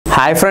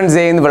Hi friends,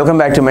 welcome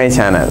back to my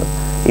channel.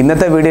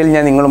 ഇന്നത്തെ വീഡിയോയിൽ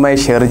ഞാൻ നിങ്ങളുമായി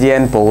ഷെയർ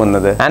ചെയ്യാൻ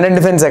പോകുന്നത് AnReN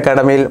Defence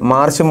Academyയിൽ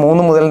മാർച്ച്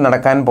 3 മുതൽ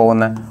നടക്കാൻ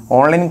പോകുന്ന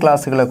online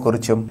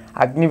ക്ലാസ്സുകളെക്കുറിച്ചും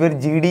Agniveer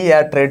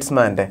GD/AR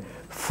ട്രേഡ്സ്മാന്റെ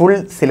full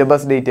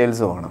syllabus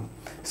ഡീറ്റെയിൽസുമാണ്.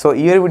 So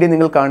ഈ ഒരു വീഡിയോ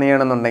നിങ്ങൾ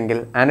കാണുകയാണെന്നുണ്ടെങ്കിൽ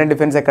AnReN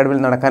Defence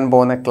Academyയിൽ നടക്കാൻ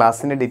പോകുന്ന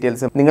ക്ലാസിന്റെ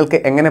ഡീറ്റെയിൽസും നിങ്ങൾക്ക്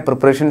എങ്ങനെ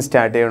പ്രിപ്പറേഷൻ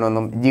സ്റ്റാർട്ട്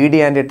ചെയ്യണമെന്നും GD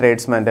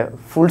ട്രേഡ്സ്മാന്റെ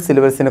ഫുൾ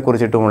സിലബസിനെ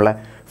കുറിച്ചിട്ടുമുള്ള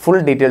ഫുൾ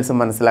ഡീറ്റെയിൽസും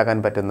മനസ്സിലാക്കാൻ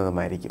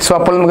പറ്റുന്നതുമായിരിക്കും. സോ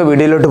അപ്പോൾ നമുക്ക്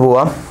വീഡിയോയിലോട്ട്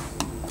പോവാം.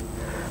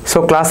 സോ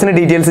ക്ലാസിന്റെ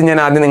ഡീറ്റെയിൽസ് ഞാൻ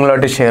ആദ്യം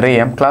നിങ്ങളോട്ട് ഷെയർ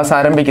ചെയ്യാം. ക്ലാസ്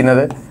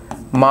ആരംഭിക്കുന്നത്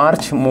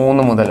മാർച്ച്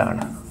 3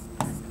 മുതലാണ്.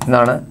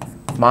 ഇതാണ്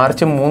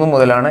മാർച്ച് 3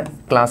 മുതലാണ്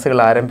ക്ലാസ്സുകൾ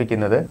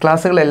ആരംഭിക്കുന്നത്.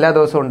 ക്ലാസ്സുകൾ എല്ലാ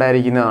ദിവസവും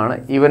ഉണ്ടായിരിക്കുന്നതാണ്.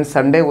 ഈവൻ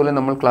സൺഡേ പോലും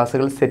നമ്മൾ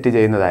ക്ലാസ്സുകൾ സെറ്റ്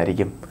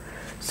ചെയ്യുന്നതായിരിക്കും.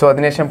 സോ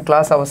അതിനുശേഷം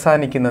ക്ലാസ്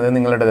അവസാനിക്കുന്നത്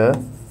നിങ്ങളുടേത്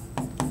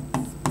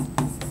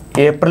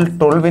ഏപ്രിൽ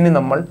 12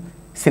 നമ്മൾ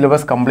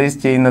സിലബസ്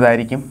കംപ്ലീറ്റ്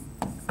ചെയ്യുന്നതായിരിക്കും.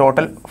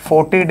 ടോട്ടൽ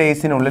 40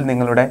 ഡേയ്സിനുള്ളിൽ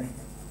നിങ്ങളുടെ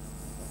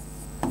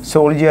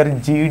soldier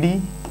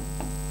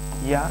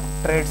GD/AR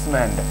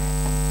ട്രേഡ്സ്മാൻ്റെ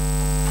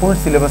full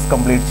syllabus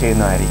complete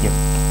ചെയ്യുന്നതായിരിക്കും.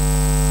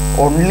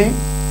 ഓൺലി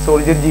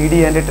സോൾജിയർ GD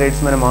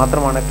ട്രേഡ്സ്മാന്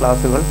മാത്രമാണ്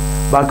ക്ലാസ്സുകൾ.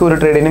 ബാക്കി ഒരു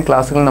ട്രേഡിനും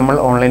ക്ലാസ്സുകൾ നമ്മൾ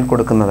ഓൺലൈൻ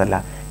കൊടുക്കുന്നതല്ല.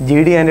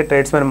 GD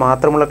ട്രേഡ്സ്മാൻ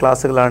മാത്രമുള്ള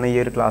ക്ലാസ്സുകളാണ് ഈ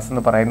ഒരു ക്ലാസ്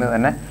എന്ന് പറയുന്നത്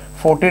തന്നെ.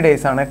 40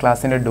 ഡേയ്സ് ആണ്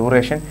ക്ലാസ്സിൻ്റെ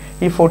ഡ്യൂറേഷൻ.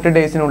 ഈ 40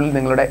 ഡേയ്സിനുള്ളിൽ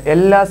നിങ്ങളുടെ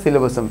എല്ലാ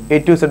സിലബസും A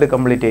to Z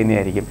കംപ്ലീറ്റ്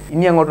ചെയ്യുന്നതായിരിക്കും.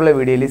 ഇനി അങ്ങോട്ടുള്ള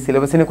വീഡിയോയിൽ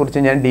സിലബസിനെ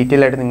കുറിച്ച് ഞാൻ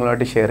ഡീറ്റെയിൽ ആയിട്ട്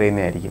നിങ്ങളുമായിട്ട് ഷെയർ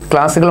ചെയ്യുന്നതായിരിക്കും.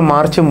 ക്ലാസ്സുകൾ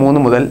മാർച്ച്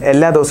 3 മുതൽ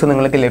എല്ലാ ദിവസവും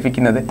നിങ്ങൾക്ക്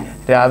ലഭിക്കുന്നത്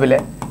രാവിലെ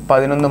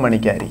 11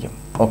 മണിക്കായിരിക്കും.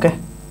 ഓക്കെ,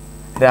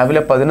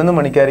 രാവിലെ 11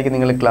 മണിക്കായിരിക്കും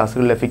നിങ്ങൾ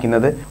ക്ലാസ്സുകൾ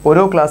ലഭിക്കുന്നത്.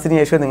 ഓരോ ക്ലാസ്സിന്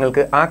ശേഷം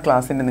നിങ്ങൾക്ക് ആ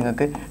ക്ലാസ്സിൻ്റെ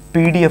നിങ്ങൾക്ക്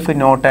PDF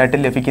നോട്ടായിട്ട്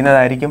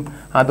ലഭിക്കുന്നതായിരിക്കും.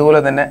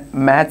 അതുപോലെ തന്നെ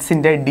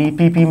മാത്സിൻ്റെ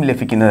DPPയും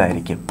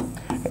ലഭിക്കുന്നതായിരിക്കും.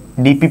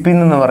 DPP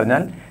എന്ന്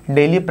പറഞ്ഞാൽ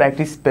ഡെയിലി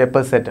പ്രാക്ടീസ്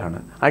പേപ്പർ സെറ്റാണ്.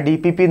 ആ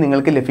DPP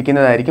നിങ്ങൾക്ക്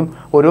ലഭിക്കുന്നതായിരിക്കും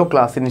ഓരോ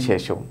ക്ലാസ്സിന്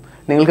ശേഷവും.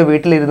 നിങ്ങൾക്ക്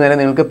വീട്ടിലിരുന്ന് തന്നെ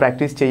നിങ്ങൾക്ക്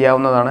പ്രാക്ടീസ്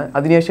ചെയ്യാവുന്നതാണ്.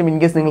 അതിനുശേഷം ഇൻ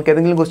കേസ് നിങ്ങൾക്ക്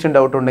ഏതെങ്കിലും ക്വസ്റ്റ്യൻ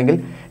ഡൗട്ട് ഉണ്ടെങ്കിൽ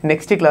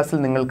നെക്സ്റ്റ് ക്ലാസ്സിൽ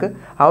നിങ്ങൾക്ക്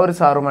ആ ഒരു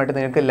സാറുമായിട്ട്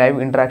നിങ്ങൾക്ക് ലൈവ്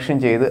ഇൻട്രാക്ഷൻ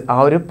ചെയ്ത് ആ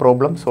ഒരു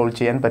പ്രോബ്ലം സോൾവ്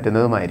ചെയ്യാൻ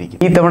പറ്റുന്നതുമായിരിക്കും.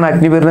 ഈ തവണ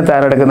അഗ്നിവീറിന്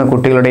തയ്യാറെടുക്കുന്ന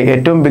കുട്ടികളുടെ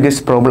ഏറ്റവും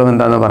ബിഗ്ഗസ്റ്റ് പ്രോബ്ലം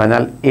എന്താണെന്ന്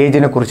പറഞ്ഞാൽ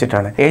ഏജിനെ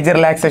കുറിച്ചിട്ടാണ്. ഏജ്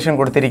റിലാക്സേഷൻ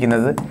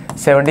കൊടുത്തിരിക്കുന്നത്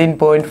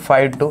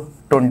 17.5 to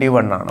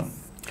 21 ആണ്.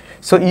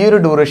 സോ ഈ ഒരു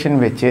ഡ്യൂറേഷൻ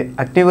വെച്ച്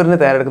അഗ്നിവീറിന്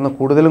തയ്യാറെടുക്കുന്ന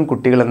കൂടുതലും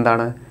കുട്ടികൾ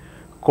എന്താണ്,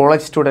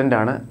 കോളേജ് സ്റ്റുഡൻ്റ്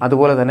ആണ്.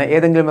 അതുപോലെ തന്നെ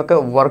ഏതെങ്കിലുമൊക്കെ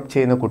വർക്ക്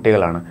ചെയ്യുന്ന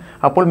കുട്ടികളാണ്.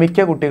 അപ്പോൾ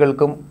മിക്ക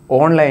കുട്ടികൾക്കും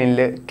ഓൺലൈനിൽ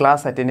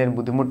ക്ലാസ് അറ്റൻഡ് ചെയ്യാൻ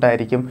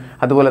ബുദ്ധിമുട്ടായിരിക്കും.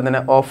 അതുപോലെ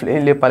തന്നെ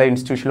ഓഫ്ലൈനിൽ പല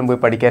ഇൻസ്റ്റിറ്റ്യൂഷനിലും പോയി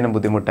പഠിക്കാനും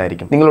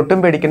ബുദ്ധിമുട്ടായിരിക്കും. നിങ്ങൾ ഒട്ടും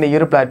പേടിക്കേണ്ട, ഈ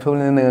ഒരു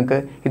പ്ലാറ്റ്ഫോമിൽ നിന്ന് നിങ്ങൾക്ക്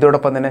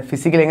ഇതോടൊപ്പം തന്നെ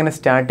ഫിസിക്കലി എങ്ങനെ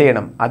സ്റ്റാർട്ട്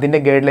ചെയ്യണം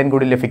അതിൻ്റെ ഗൈഡ് ലൈൻ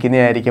കൂടി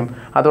ലഭിക്കുന്നതായിരിക്കും.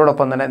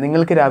 അതോടൊപ്പം തന്നെ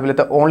നിങ്ങൾക്ക്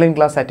രാവിലത്തെ ഓൺലൈൻ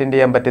ക്ലാസ് അറ്റൻഡ്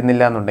ചെയ്യാൻ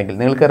പറ്റുന്നില്ല എന്നുണ്ടെങ്കിൽ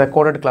നിങ്ങൾക്ക്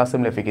റെക്കോർഡഡ്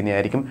ക്ലാസ്സും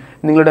ലഭിക്കുന്നതായിരിക്കും.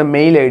 നിങ്ങളുടെ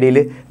മെയിൽ ID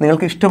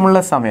നിങ്ങൾക്ക് ഇഷ്ടമുള്ള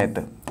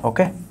സമയത്ത്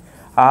ഓക്കെ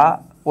ആ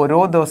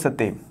ഓരോ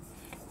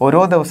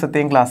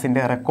ദിവസത്തെയും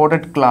ക്ലാസ്സിൻ്റെ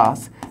റെക്കോർഡഡ്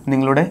ക്ലാസ്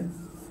നിങ്ങളുടെ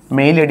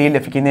മെയിൽ ID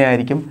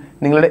ലഭിക്കുന്നതായിരിക്കും.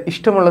 നിങ്ങളുടെ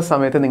ഇഷ്ടമുള്ള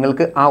സമയത്ത്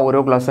നിങ്ങൾക്ക് ആ ഓരോ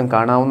ക്ലാസ്സും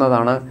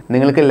കാണാവുന്നതാണ്.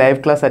 നിങ്ങൾക്ക് ലൈവ്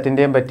ക്ലാസ് അറ്റൻഡ്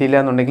ചെയ്യാൻ പറ്റിയില്ല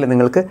എന്നുണ്ടെങ്കിൽ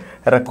നിങ്ങൾക്ക്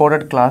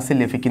റെക്കോർഡഡ് ക്ലാസ്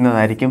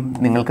ലഭിക്കുന്നതായിരിക്കും.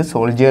 നിങ്ങൾക്ക്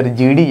സോൾജിയർ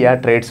GD/AR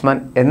ട്രേഡ്സ്മാൻ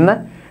എന്ന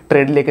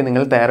ട്രേഡിലേക്ക്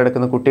നിങ്ങൾ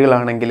തയ്യാറെടുക്കുന്ന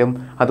കുട്ടികളാണെങ്കിലും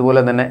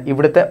അതുപോലെ തന്നെ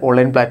ഇവിടുത്തെ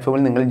ഓൺലൈൻ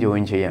പ്ലാറ്റ്ഫോമിൽ നിങ്ങൾ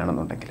ജോയിൻ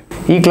ചെയ്യുകയാണെന്നുണ്ടെങ്കിൽ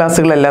ഈ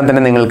ക്ലാസ്സുകളെല്ലാം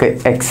തന്നെ നിങ്ങൾക്ക്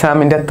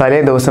എക്സാമിൻ്റെ തലേ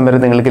ദിവസം വരെ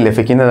നിങ്ങൾക്ക്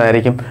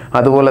ലഭിക്കുന്നതായിരിക്കും.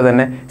 അതുപോലെ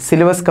തന്നെ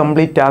സിലബസ്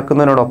കംപ്ലീറ്റ്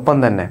ആക്കുന്നതിനോടൊപ്പം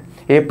തന്നെ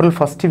ഏപ്രിൽ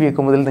 1st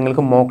വീക്ക് മുതൽ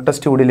നിങ്ങൾക്ക് മോക്ക്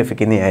ടെസ്റ്റ് കൂടി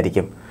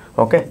ലഭിക്കുന്നതായിരിക്കും.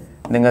 ഓക്കെ,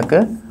 നിങ്ങൾക്ക്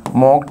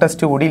മോക്ക്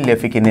ടെസ്റ്റ് കൂടി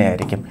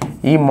ലഭിക്കുന്നതായിരിക്കും.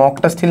 ഈ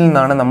മോക്ക് ടെസ്റ്റിൽ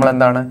നിന്നാണ്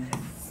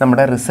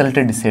നമ്മുടെ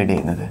റിസൾട്ട് ഡിസൈഡ്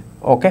ചെയ്യുന്നത്.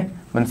 ഓക്കെ,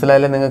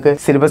 മനസ്സിലായാലും നിങ്ങൾക്ക്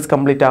സിലബസ്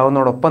കംപ്ലീറ്റ്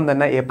ആവുന്നതോടൊപ്പം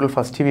തന്നെ ഏപ്രിൽ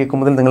 1st വീക്ക്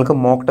മുതൽ നിങ്ങൾക്ക്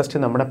മോക്ക് ടെസ്റ്റ്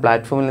നമ്മുടെ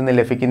പ്ലാറ്റ്ഫോമിൽ നിന്ന്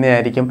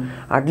ലഭിക്കുന്നതായിരിക്കും.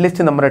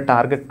 അറ്റ്ലീസ്റ്റ് നമ്മുടെ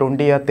ടാർഗറ്റ്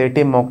 20 or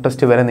 30 മോക്ക്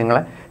ടെസ്റ്റ് വരെ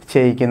നിങ്ങളെ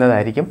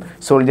ചെയ്യിക്കുന്നതായിരിക്കും.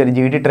 സോൾജിയർ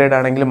GD ട്രേഡ്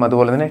ആണെങ്കിലും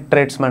അതുപോലെ തന്നെ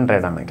ട്രേഡ്സ്മാൻ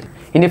ട്രേഡ് ആണെങ്കിലും.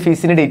 ഇനി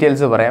ഫീസിൻ്റെ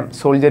ഡീറ്റെയിൽസ് പറയാം.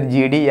 സോൾജിയർ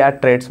GD/AR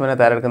ട്രേഡ്സ്മാനെ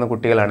തയ്യാറെടുക്കുന്ന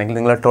കുട്ടികളാണെങ്കിൽ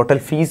നിങ്ങളുടെ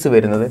ടോട്ടൽ ഫീസ്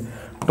വരുന്നത്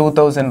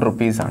 2000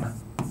 rupees ആണ്.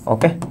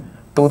 ഓക്കെ,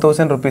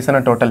 2000 rupees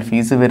ആണ് ടോട്ടൽ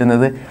ഫീസ്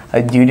വരുന്നത്.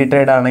 GD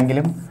ട്രേഡ്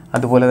ആണെങ്കിലും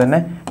അതുപോലെ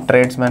തന്നെ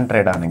ട്രേഡ്സ്മാൻ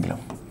ട്രേഡ് ആണെങ്കിലും.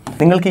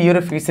 നിങ്ങൾക്ക് ഈ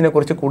ഒരു ഫീസിനെ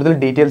കുറിച്ച് കൂടുതൽ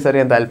ഡീറ്റെയിൽസ്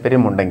അറിയാൻ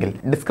താല്പര്യമുണ്ടെങ്കിൽ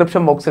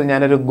ഡിസ്ക്രിപ്ഷൻ ബോക്സിൽ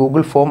ഞാനൊരു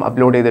ഗൂഗിൾ ഫോം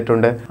അപ്ലോഡ്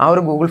ചെയ്തിട്ടുണ്ട്. ആ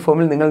ഒരു ഗൂഗിൾ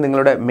ഫോമിൽ നിങ്ങൾ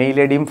നിങ്ങളുടെ മെയിൽ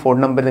IDയും ഫോൺ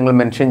നമ്പർ നിങ്ങൾ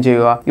മെൻഷൻ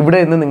ചെയ്യുക. ഇവിടെ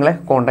നിന്ന് നിങ്ങളെ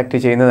കോൺടാക്ട്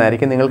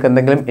ചെയ്യുന്നതായിരിക്കും നിങ്ങൾക്ക്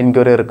എന്തെങ്കിലും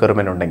എൻക്വയറി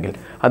റിക്വയർമെൻറ്റ് ഉണ്ടെങ്കിൽ.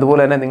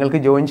 അതുപോലെ തന്നെ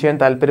നിങ്ങൾക്ക് ജോയിൻ ചെയ്യാൻ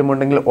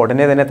താല്പര്യമുണ്ടെങ്കിൽ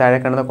ഉടനെ തന്നെ താഴെ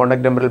കാണുന്ന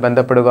കോൺടാക്ട് നമ്പറിൽ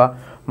ബന്ധപ്പെടുക.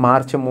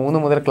 മാർച്ച് 3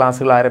 മുതൽ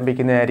ക്ലാസ്സുകൾ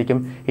ആരംഭിക്കുന്നതായിരിക്കും.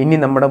 ഇനി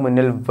നമ്മുടെ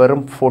മുന്നിൽ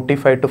വെറും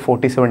 45 to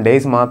 47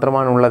 ഡേയ്സ്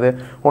മാത്രമാണുള്ളത്.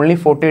 ഓൺലി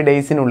 40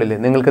 ഡേയ്സിനുള്ളിൽ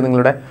നിങ്ങൾക്ക്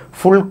നിങ്ങളുടെ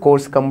ഫുൾ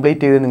കോഴ്സ്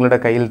കംപ്ലീറ്റ് ചെയ്ത് നിങ്ങളുടെ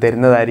കയ്യിൽ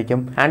തരുന്നതായിരിക്കും.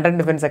 AnReN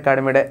Defence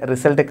അക്കാഡമിയുടെ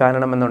റിസൾട്ട്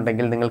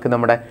കാണണമെന്നുണ്ടെങ്കിൽ നിങ്ങൾക്ക്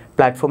നമ്മുടെ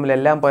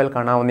പ്ലാറ്റ്ഫോമിലെല്ലാം പോയാൽ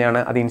കാണാവുന്നതാണ്.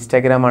 അത്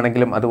ഇൻസ്റ്റാഗ്രാം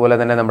ആണെങ്കിലും അതുപോലെ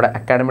തന്നെ നമ്മുടെ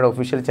അക്കാഡമിയുടെ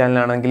ഒഫീഷ്യൽ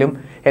ചാനലാണെങ്കിലും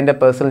എൻ്റെ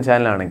പേഴ്സണൽ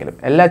ചാനലാണെങ്കിലും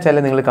എല്ലാ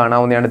ചാനലും നിങ്ങൾ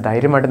കാണാവുന്നതാണ്.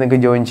 ധൈര്യമായിട്ട്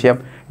നിങ്ങൾക്ക് ജോയിൻ ചെയ്യാം.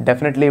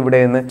 ഡെഫിനറ്റ്ലി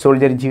ഇവിടെ നിന്ന്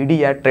സോൾജിയർ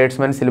GD/AR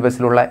ട്രേഡ്സ്മാൻ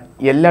സിലബസിലുള്ള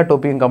എല്ലാ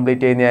ടോപ്പിക്കും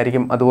കംപ്ലീറ്റ്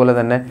ചെയ്യുന്നതായിരിക്കും. അതുപോലെ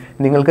തന്നെ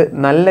നിങ്ങൾക്ക്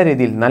നല്ല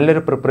രീതിയിൽ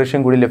നല്ലൊരു പ്രിപ്പറേഷൻ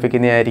കൂടി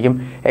ലഭിക്കുന്നതായിരിക്കും.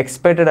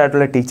 എക്സ്പെർട്ടഡ്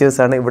ആയിട്ടുള്ള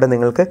ടീച്ചേഴ്സാണ് ഇവിടെ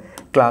നിങ്ങൾക്ക്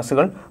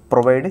ക്ലാസ്സുകൾ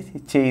പ്രൊവൈഡ്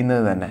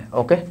ചെയ്യുന്നത് തന്നെ.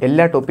 ഓക്കെ,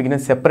 എല്ലാ ടോപ്പിക്കിനും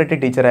സെപ്പറേറ്റ്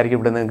ടീച്ചറായിരിക്കും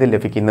ഇവിടെ നിങ്ങൾക്ക്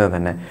ലഭിക്കുന്നത്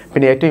തന്നെ.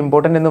 പിന്നെ ഏറ്റവും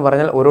ഇമ്പോർട്ടൻ്റ് എന്ന്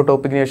പറഞ്ഞാൽ ഓരോ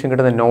ടോപ്പിക്കിന് ശേഷം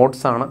കിട്ടുന്ന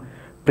നോട്ട്സ് ആണ്.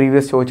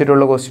 പ്രീവിയസ്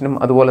ചോദിച്ചിട്ടുള്ള ക്വസ്റ്റ്യനും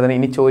അതുപോലെ തന്നെ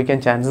ഇനി ചോദിക്കാൻ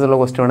ചാൻസസ് ഉള്ള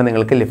ക്വസ്റ്റ്യനാണ്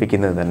നിങ്ങൾക്ക്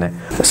ലഭിക്കുന്നത് തന്നെ.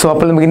 സോ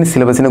അപ്പോൾ നമുക്ക് ഇനി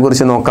സിലബസിനെ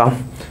കുറിച്ച് നോക്കാം.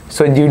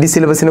 സോ GD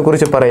സിലബസിനെ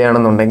കുറിച്ച്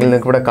പറയുകയാണെന്നുണ്ടെങ്കിൽ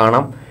നിങ്ങൾക്ക് ഇവിടെ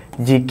കാണാം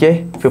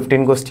GK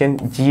 15 question,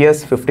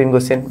 GS 15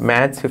 question,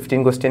 Maths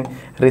 15 question,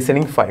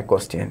 Reasoning 5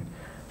 question.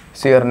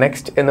 So your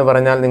next എന്ന്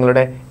പറഞ്ഞാൽ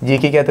നിങ്ങളുടെ ജി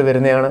കെക്കകത്ത്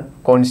വരുന്നതാണ്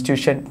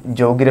കോൺസ്റ്റിറ്റ്യൂഷൻ,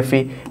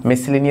 ജോഗ്രഫി,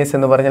 മിസ്ലിനിയസ്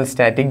എന്ന് പറഞ്ഞാൽ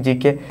static G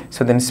K,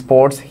 so then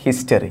sports,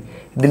 history.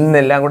 ഇതിൽ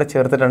നിന്നെല്ലാം കൂടെ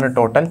ചേർത്തിട്ടാണ്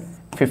ടോട്ടൽ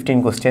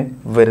 15 ക്വസ്റ്റ്യൻ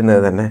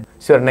വരുന്നത് തന്നെ.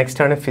 സോ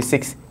നെക്സ്റ്റ് ആണ്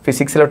ഫിസിക്സ്.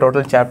 ഫിസിക്സിലെ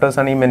ടോട്ടൽ ചാപ്റ്റേഴ്സ്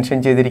ആണ് ഈ മെൻഷൻ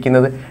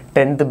ചെയ്തിരിക്കുന്നത്.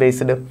 10th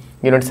based,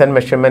 units and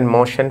measurement,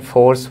 motion,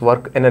 force,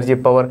 work, energy,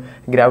 power,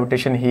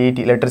 gravitation,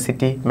 heat,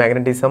 electricity,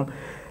 magnetism,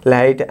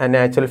 light and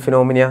natural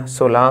phenomena.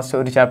 So last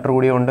ഒരു ചാപ്റ്റർ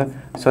കൂടിയുണ്ട്,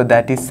 so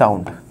that is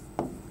sound.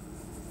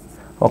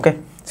 Okay,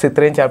 so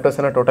ഇത്രയും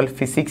ചാപ്റ്റേഴ്സാണ് total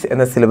physics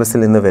എന്ന സിലബസിൽ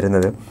നിന്ന്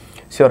വരുന്നത്.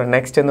 സോ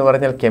നെക്സ്റ്റ് എന്ന്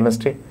പറഞ്ഞാൽ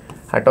chemistry.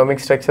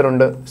 Atomic structure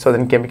ഉണ്ട്, so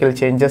then chemical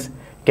changes,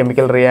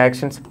 chemical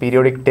reactions,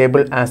 periodic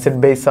table, acid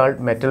base salt,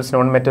 metals,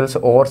 non-metals,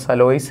 ores,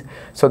 alloys,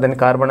 so then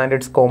carbon and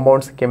its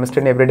compounds,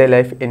 chemistry in everyday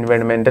life,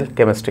 environmental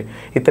chemistry.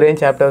 ഇത്രയും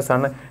chapters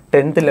ആണ്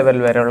 10th level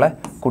വരെയുള്ള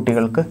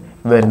കുട്ടികൾക്ക്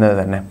വരുന്നത്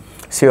തന്നെ.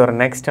 So your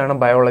next ആണ്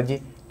biology.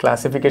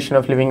 Classification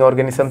of living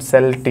organism,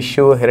 cell,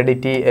 tissue,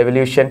 heredity,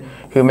 evolution,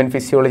 human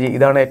physiology.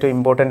 ഇതാണ് ഏറ്റവും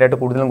important ആയിട്ട്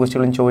കൂടുതലും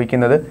ക്വസ്റ്റ്യനും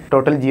ചോദിക്കുന്നത്.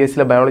 ടോട്ടൽ ജി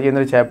എസിലെ ബയോളജി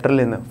എന്നൊരു ചാപ്റ്ററിൽ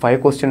നിന്ന് 5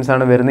 ക്വസ്റ്റ്യൻസ്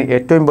ആണ് വരുന്നത്.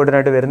 ഏറ്റവും ഇമ്പോർട്ടൻ്റ്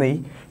ആയിട്ട് വരുന്ന ഈ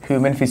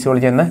ഹ്യൂമൻ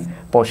ഫിസിയോളജി എന്ന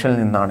പോർഷനിൽ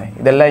നിന്നാണ്.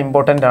 ഇതെല്ലാം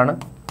ഇമ്പോർട്ടൻ്റ് ആണ്.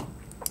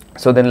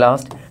 So then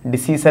last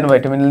disease and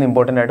വൈറ്റമിനിൽ നിന്ന്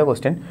ഇമ്പോർട്ടൻ്റ് ആയിട്ട്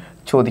ക്വസ്റ്റ്യൻ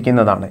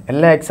ചോദിക്കുന്നതാണ്.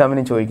 എല്ലാ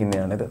എക്സാമിനും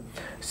ചോദിക്കുന്നതാണിത്.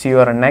 So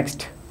your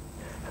next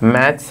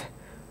maths,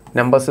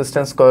 number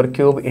system, square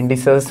cube,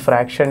 indices,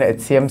 fraction,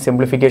 HCM,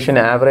 simplification,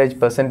 average,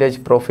 percentage,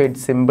 profit,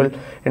 symbol,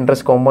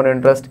 interest, compound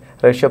interest,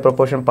 ratio,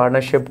 proportion,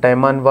 partnership,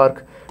 time and work,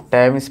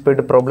 time, speed,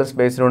 problems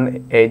based on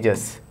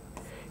ages.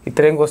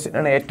 ഇത്രയും question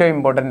ആണ് ഏറ്റവും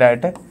important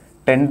ആയിട്ട്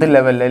 10th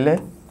ലെവലിൽ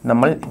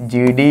നമ്മൾ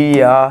GD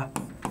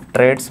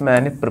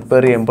ട്രേഡ്സ്മാന്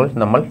prepare ചെയ്യുമ്പോൾ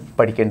നമ്മൾ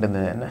പഠിക്കേണ്ടത്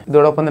തന്നെ.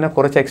 ഇതോടൊപ്പം തന്നെ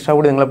കുറച്ച് എക്സ്ട്രാ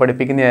കൂടി നിങ്ങളെ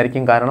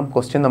പഠിപ്പിക്കുന്നതായിരിക്കും, കാരണം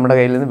ക്വസ്റ്റ്യൻ നമ്മുടെ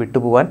കയ്യിൽ നിന്ന്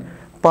വിട്ടുപോകാൻ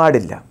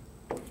പാടില്ല.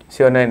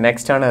 സോ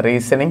നെക്സ്റ്റ് ആണ്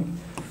reasoning.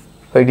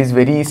 So it is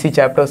very easy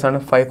chapters ആണ്.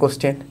 5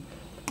 question,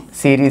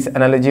 series,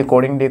 analogy,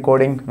 coding,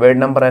 decoding, word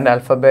number and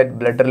alphabet,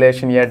 blood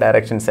relation,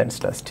 direction, sense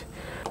test.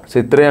 So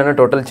ഇത്രയാണ്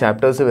ടോട്ടൽ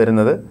ചാപ്റ്റേഴ്സ്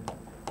വരുന്നത്.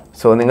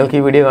 സോ നിങ്ങൾക്ക്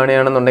ഈ വീഡിയോ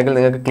കാണുകയാണെന്നുണ്ടെങ്കിൽ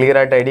നിങ്ങൾക്ക് ക്ലിയർ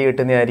ആയിട്ട് ഐഡിയ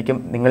കിട്ടുന്നതായിരിക്കും.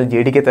 നിങ്ങൾ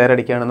GD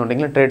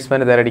തയ്യാറെടുക്കുകയാണെന്നുണ്ടെങ്കിലും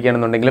ട്രേഡ്സ്മാന്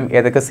തയ്യാറെടുക്കുകയാണെന്നുണ്ടെങ്കിലും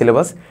ഏതൊക്കെ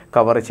സിലബസ്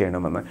കവർ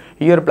ചെയ്യണമെന്ന്.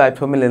 ഈ ഒരു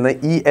പ്ലാറ്റ്ഫോമിൽ നിന്ന്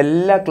ഈ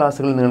എല്ലാ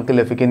ക്ലാസ്സുകളും നിങ്ങൾക്ക്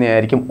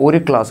ലഭിക്കുന്നതായിരിക്കും, ഒരു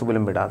ക്ലാസ്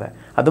പോലും വിടാതെ.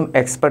 അതും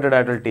എക്സ്പെർട്ടഡ്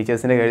ആയിട്ടുള്ള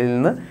ടീച്ചേഴ്സിൻ്റെ കയ്യിൽ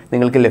നിന്ന്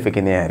നിങ്ങൾക്ക്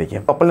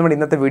ലഭിക്കുന്നതായിരിക്കും. അപ്പോൾ നമ്മുടെ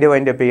ഇന്നത്തെ വീഡിയോ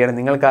വൈൻഡ് അപ്പ് ചെയ്യുകയാണ്.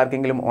 നിങ്ങൾക്ക്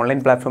ആർക്കെങ്കിലും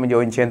ഓൺലൈൻ പ്ലാറ്റ്ഫോമിൽ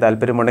ജോയിൻ ചെയ്യാൻ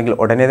താല്പര്യമുണ്ടെങ്കിൽ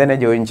ഉടനെ തന്നെ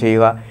ജോയിൻ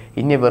ചെയ്യുക.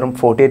 ഇനി വെറും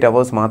 48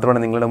 hours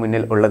മാത്രമാണ് നിങ്ങളുടെ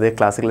മുന്നിൽ ഉള്ളത്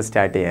ക്ലാസ്സുകൾ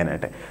സ്റ്റാർട്ട്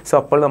ചെയ്യാനായിട്ട്. സോ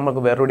അപ്പോൾ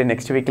നമുക്ക് വേറൊരു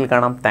നെക്സ്റ്റ് വീക്കിൽ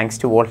കാണാം.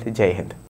 Thanks to all. Jai Hind.